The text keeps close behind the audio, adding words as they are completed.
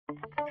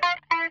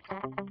Today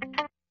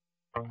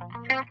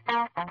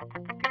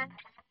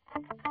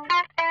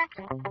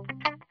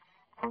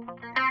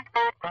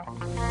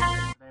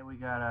we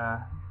got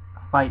a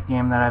fight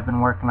game that I've been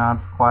working on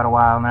for quite a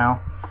while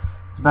now.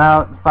 It's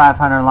about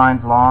 500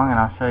 lines long, and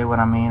I'll show you what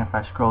I mean if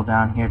I scroll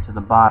down here to the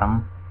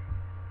bottom.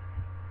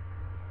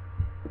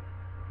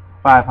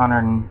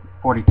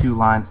 542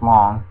 lines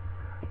long.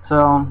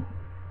 So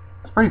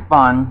it's pretty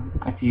fun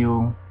if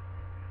you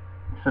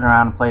sit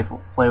around and play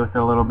with it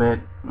a little bit.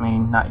 I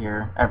mean, not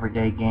your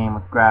everyday game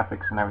with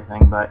graphics and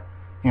everything, but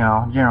you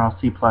know, general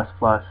C++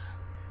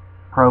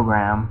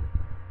 program.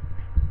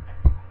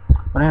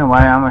 But anyway,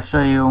 I'm going to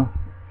show you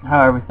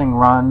how everything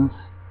runs,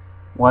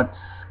 what's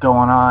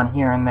going on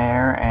here and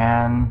there,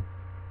 and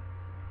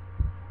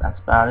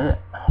that's about it.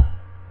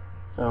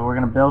 So we're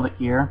going to build it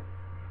here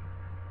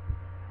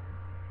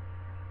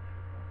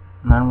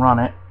and then run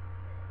it.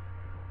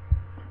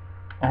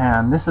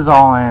 And this is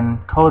all in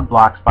code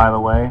blocks, by the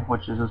way,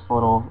 which is this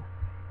little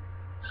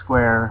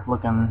square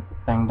looking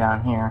thing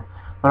down here.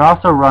 But it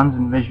also runs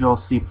in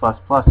Visual C++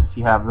 if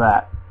you have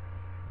that.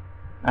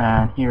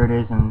 And here it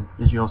is in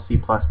Visual C++.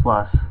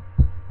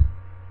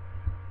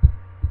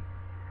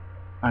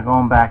 Now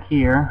going back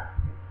here,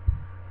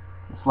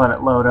 just let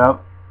it load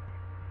up.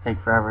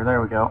 Take forever.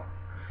 There we go.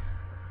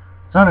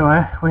 So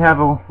anyway, we have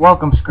a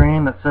welcome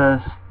screen that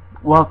says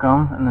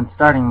welcome and then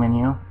starting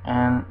menu,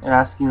 and it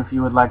asks you if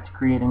you would like to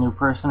create a new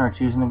person or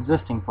choose an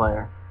existing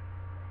player.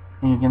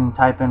 And you can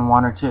type in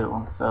 1 or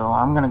 2. So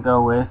I'm going to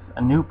go with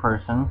a new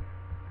person,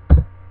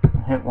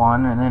 hit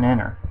 1 and then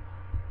enter.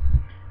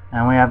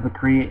 And we have the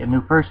create a new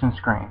person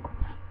screen.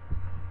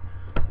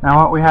 Now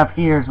what we have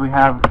here is we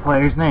have the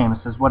player's name.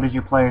 It says what is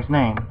your player's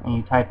name, and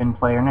you type in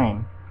player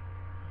name.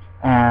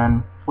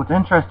 And what's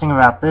interesting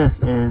about this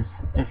is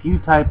if you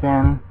type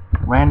in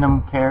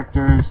random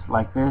characters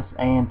like this,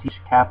 ANT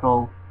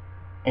capital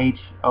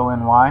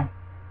HONY,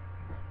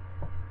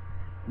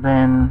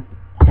 then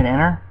hit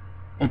enter,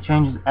 it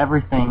changes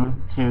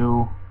everything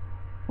to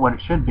what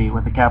it should be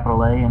with a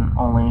capital A and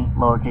only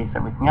lowercase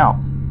everything else.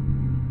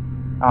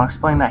 I'll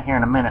explain that here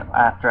in a minute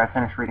after I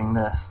finish reading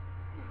this.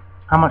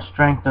 How much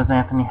strength does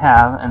Anthony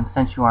have? And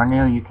since you are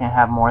new, you can't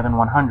have more than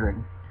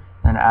 100.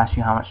 And it asks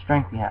you how much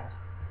strength he has.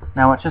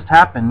 Now what just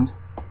happened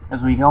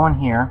is we go in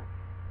here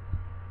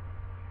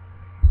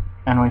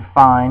and we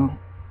find,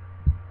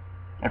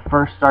 it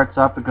first starts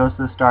up, it goes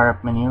to the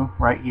startup menu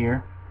right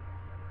here.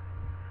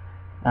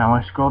 Now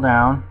we scroll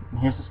down, and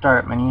here's the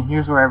startup menu,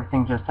 here's where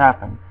everything just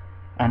happened.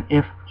 And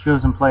if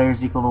chosen player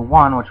is equal to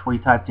 1, which we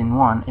typed in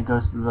 1, it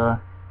goes to the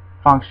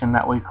function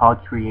that we call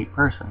create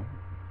person.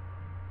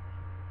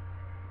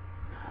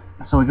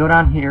 So we go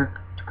down here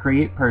to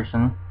create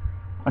person,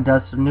 it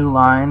does some new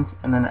lines,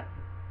 and then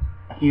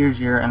here's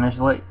your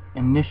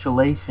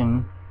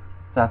initialization,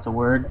 if that's a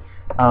word,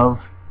 of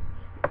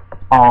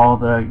all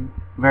the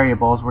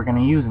variables we're going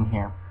to use in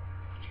here.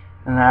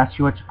 And it asks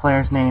you what your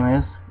player's name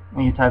is,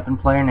 and you type in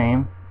player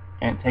name,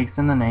 and it takes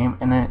in the name,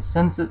 and then it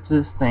sends it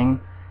to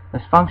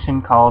this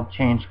function called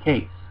change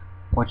case,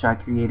 which I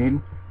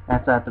created.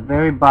 That's at the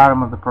very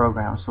bottom of the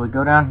program. So we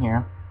go down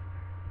here,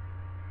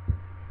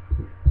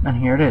 and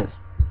here it is.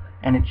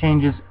 And it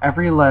changes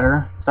every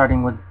letter,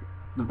 starting with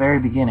the very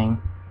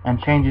beginning, and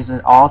changes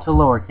it all to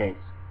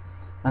lowercase.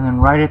 And then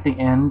right at the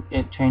end,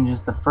 it changes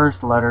the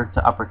first letter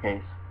to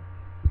uppercase.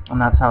 And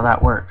that's how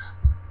that works.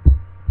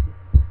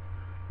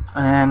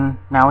 And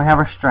now we have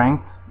our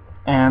strength,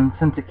 and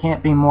since it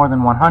can't be more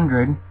than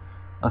 100,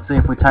 let's say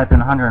if we type in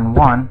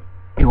 101,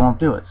 it won't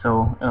do it.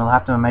 So it'll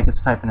have to make us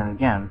type in it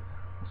again.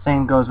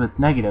 Same goes with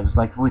negatives.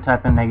 Like if we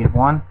type in -1,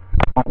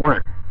 it won't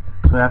work.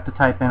 So we have to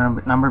type in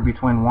a number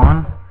between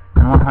 1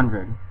 and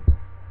 100.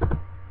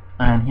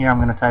 And here I'm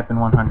going to type in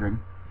 100.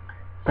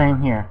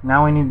 Same here.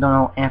 Now we need to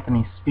know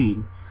Anthony's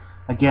speed.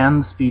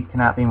 Again, the speed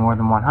cannot be more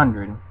than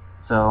 100.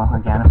 So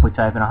again, if we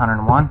type in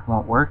 101, it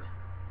won't work.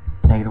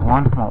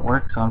 -1 won't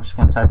work, so I'm just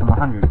going to type in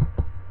 100.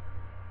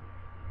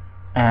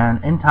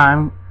 And in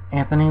time,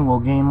 Anthony will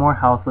gain more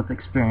health with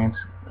experience.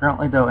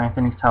 Currently though,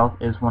 Anthony's health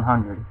is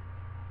 100.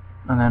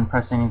 And then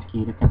press any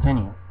key to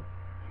continue.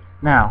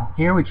 Now,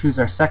 here we choose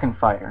our second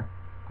fighter,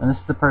 and this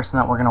is the person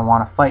that we're going to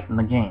want to fight in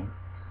the game.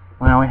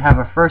 Now we have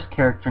our first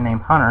character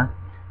named Hunter.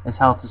 His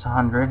health is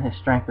 100, his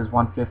strength is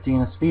 150,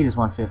 and his speed is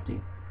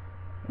 150.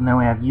 And then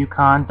we have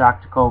Yukon,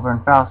 Dr. Culver,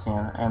 and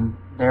Falcion, and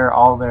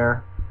all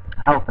their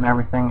health and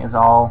everything is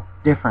all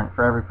different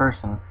for every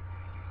person.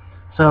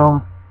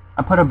 So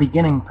I put a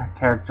beginning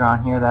character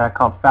on here that I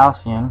called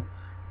Falcion,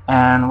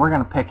 and we're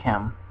going to pick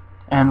him.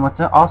 And what's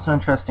also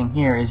interesting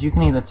here is you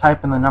can either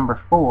type in the number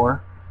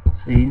 4,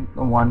 see,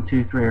 1,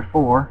 2, 3, or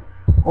 4,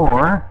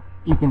 or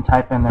you can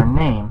type in their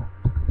name,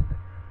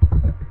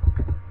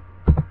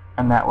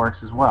 and that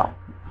works as well.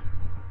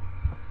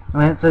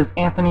 And then it says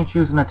Anthony,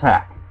 choose an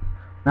attack.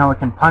 Now we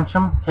can punch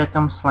him, kick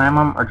him, slam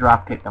him, or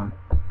drop kick him.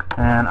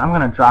 And I'm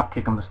going to drop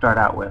kick him to start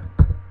out with.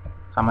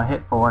 So I'm going to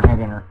hit forward and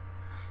hit enter.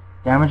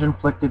 Damage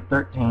inflicted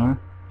 13,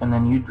 and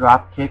then you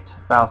drop kicked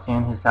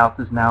Falcion. His health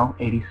is now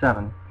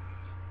 87.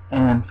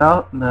 And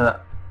the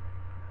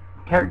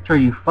character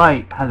you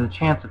fight has a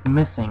chance of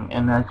missing,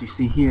 and as you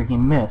see here, he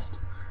missed.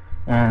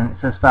 And it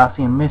says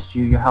Falcion missed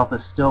you, your health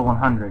is still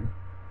 100.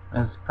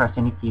 Press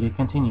any key to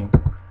continue.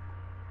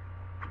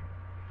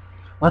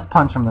 Let's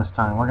punch him this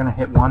time. We're going to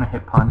hit one, a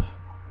hit punch.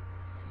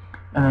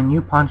 And then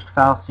you punched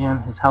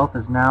Falcion, his health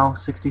is now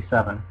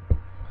 67.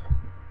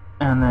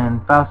 And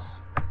then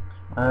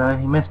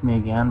he missed me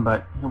again,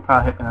 but he'll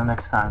probably hit me the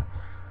next time.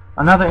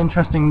 Another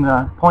interesting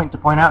point to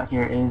point out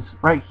here is,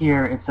 right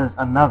here it says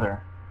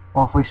another.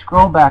 Well, if we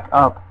scroll back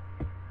up,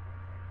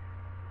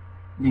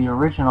 the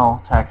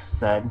original text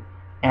said,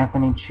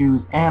 Anthony,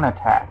 choose an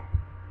attack.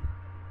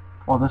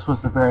 Well, this was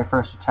the very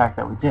first attack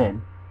that we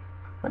did.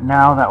 But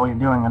now that we're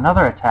doing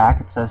another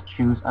attack, it says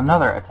choose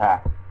another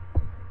attack.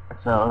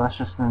 So that's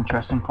just an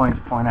interesting point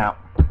to point out.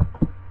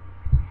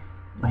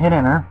 We hit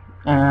enter,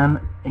 and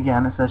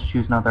again it says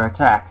choose another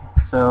attack.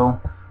 So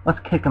let's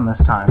kick him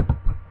this time.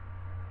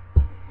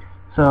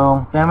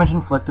 So damage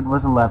inflicted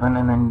was 11,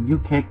 and then you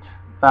kicked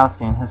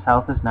Falcion. His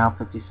health is now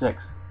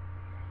 56.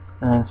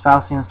 And then it's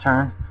Falcion's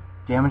turn.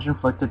 Damage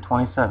inflicted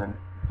 27.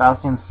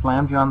 Falcion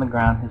slammed you on the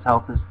ground.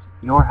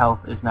 Your health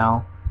is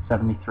now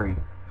 73.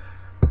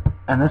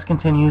 And this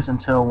continues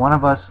until one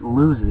of us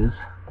loses.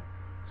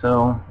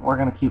 So we're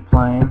going to keep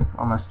playing.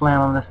 I'm going to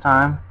slam him this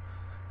time.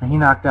 And he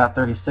knocked out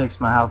 36.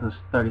 My health is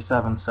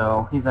 37,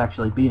 so he's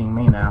actually beating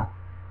me now.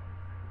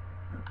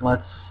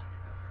 Let's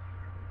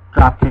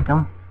drop kick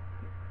him.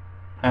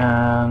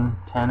 And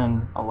 10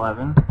 and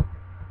 11.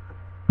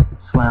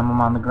 Slam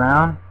him on the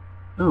ground.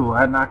 Ooh,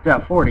 I knocked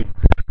out 40.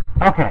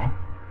 Okay,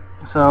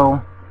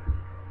 so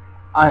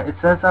it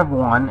says I've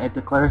won. It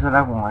declares that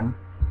I've won.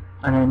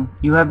 And then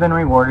you have been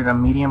rewarded a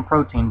medium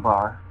protein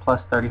bar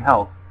plus 30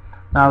 health.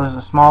 Now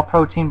there's a small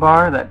protein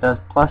bar that does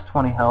plus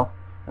 20 health,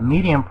 a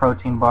medium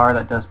protein bar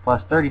that does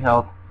plus 30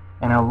 health,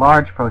 and a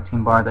large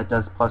protein bar that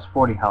does plus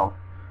 40 health.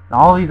 And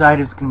all these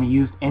items can be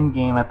used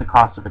in-game at the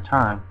cost of a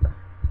turn.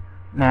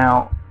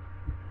 Now,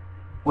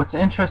 what's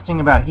interesting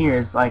about here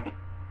is, like,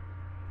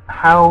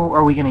 how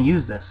are we going to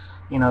use this?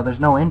 You know, there's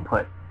no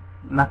input.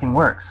 Nothing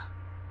works.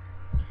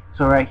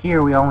 So right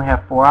here we only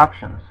have 4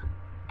 options.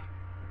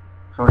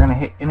 So we're going to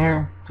hit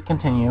enter to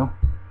continue,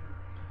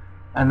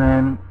 and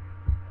then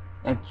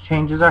it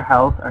changes our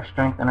health, our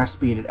strength, and our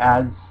speed. It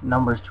adds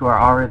numbers to our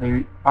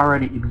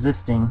already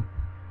existing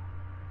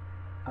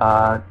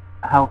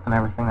health and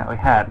everything that we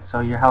had.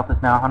 So your health is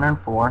now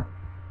 104,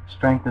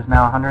 strength is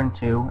now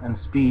 102, and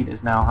speed is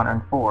now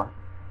 104.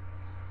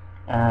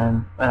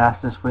 And it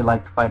asks us if we'd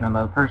like to fight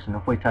another person.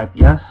 If we type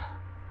yes,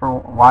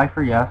 Y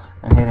for yes,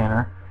 and hit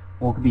enter,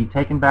 we'll be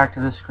taken back to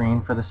the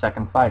screen for the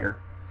second fighter.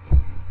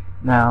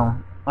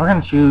 Now, we're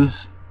going to choose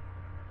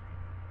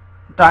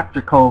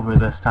Dr. Culver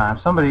this time.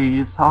 It's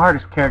the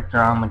hardest character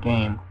on the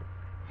game.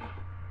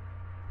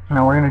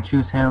 Now we're going to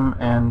choose him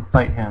and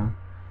fight him.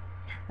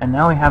 And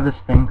now we have this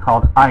thing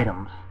called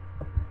items.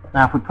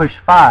 Now if we push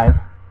 5,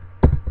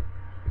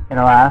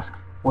 it'll ask,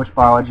 which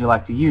bar would you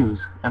like to use?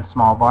 And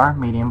small bar,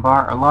 medium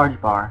bar, or large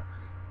bar.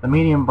 The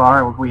medium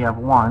bar, we have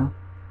 1.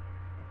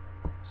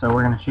 So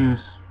we're going to choose,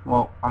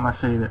 well, I'm going to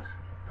show you this.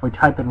 If we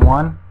type in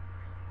 1,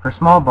 for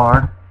small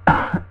bar,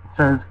 it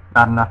says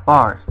not enough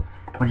bars.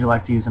 Would you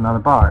like to use another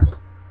bars?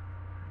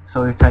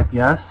 So we type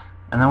yes,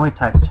 and then we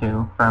type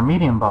 2 for a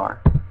medium bar.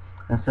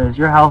 And it says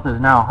your health is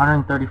now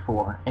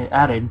 134. It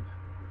added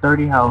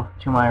 30 health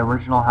to my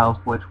original health,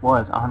 which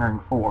was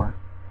 104.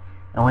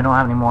 And we don't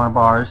have any more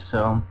bars,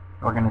 so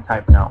we're going to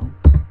type no.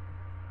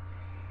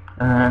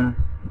 And then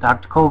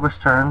Dr. Culver's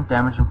turn.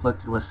 Damage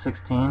inflicted was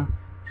 16.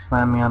 He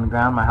slammed me on the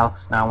ground. My health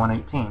is now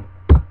 118.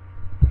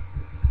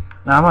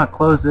 Now I'm going to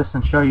close this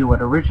and show you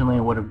what originally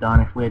it would have done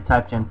if we had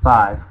typed in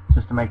 5.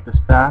 Just to make this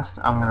fast,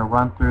 I'm going to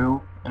run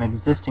through an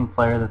existing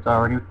player that's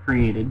already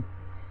created.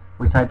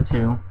 We type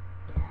 2.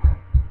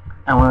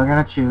 And we're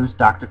going to choose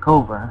Dr.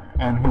 Culver.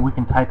 And here we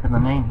can type in the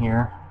name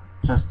here,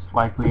 just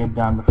like we had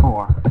done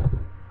before.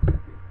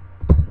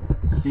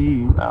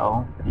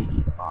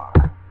 C-U-L-V-E-R.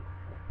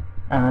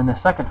 And then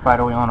the second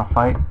fighter we want to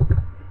fight,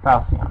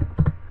 Falcion.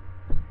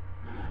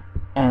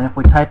 And if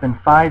we type in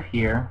 5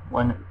 here,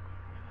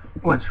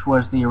 which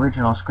was the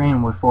original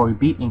screen before we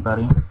beat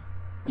anybody,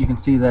 you can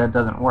see that it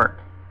doesn't work.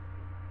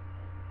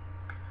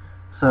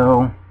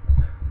 So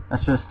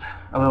that's just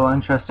a little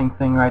interesting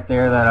thing right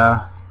there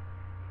that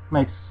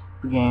makes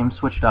the game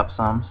switched up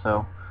some.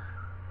 So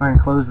we're going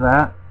to close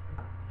that.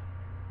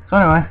 So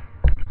anyway,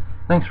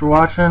 thanks for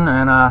watching,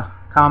 and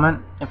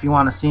comment if you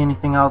want to see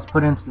anything else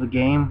put into the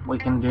game. We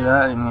can do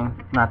that. I mean,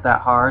 it's not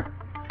that hard.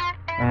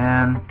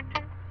 And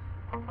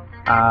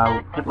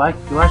hit like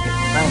if you like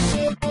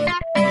it.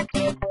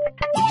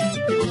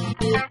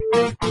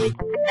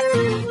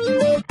 Thanks.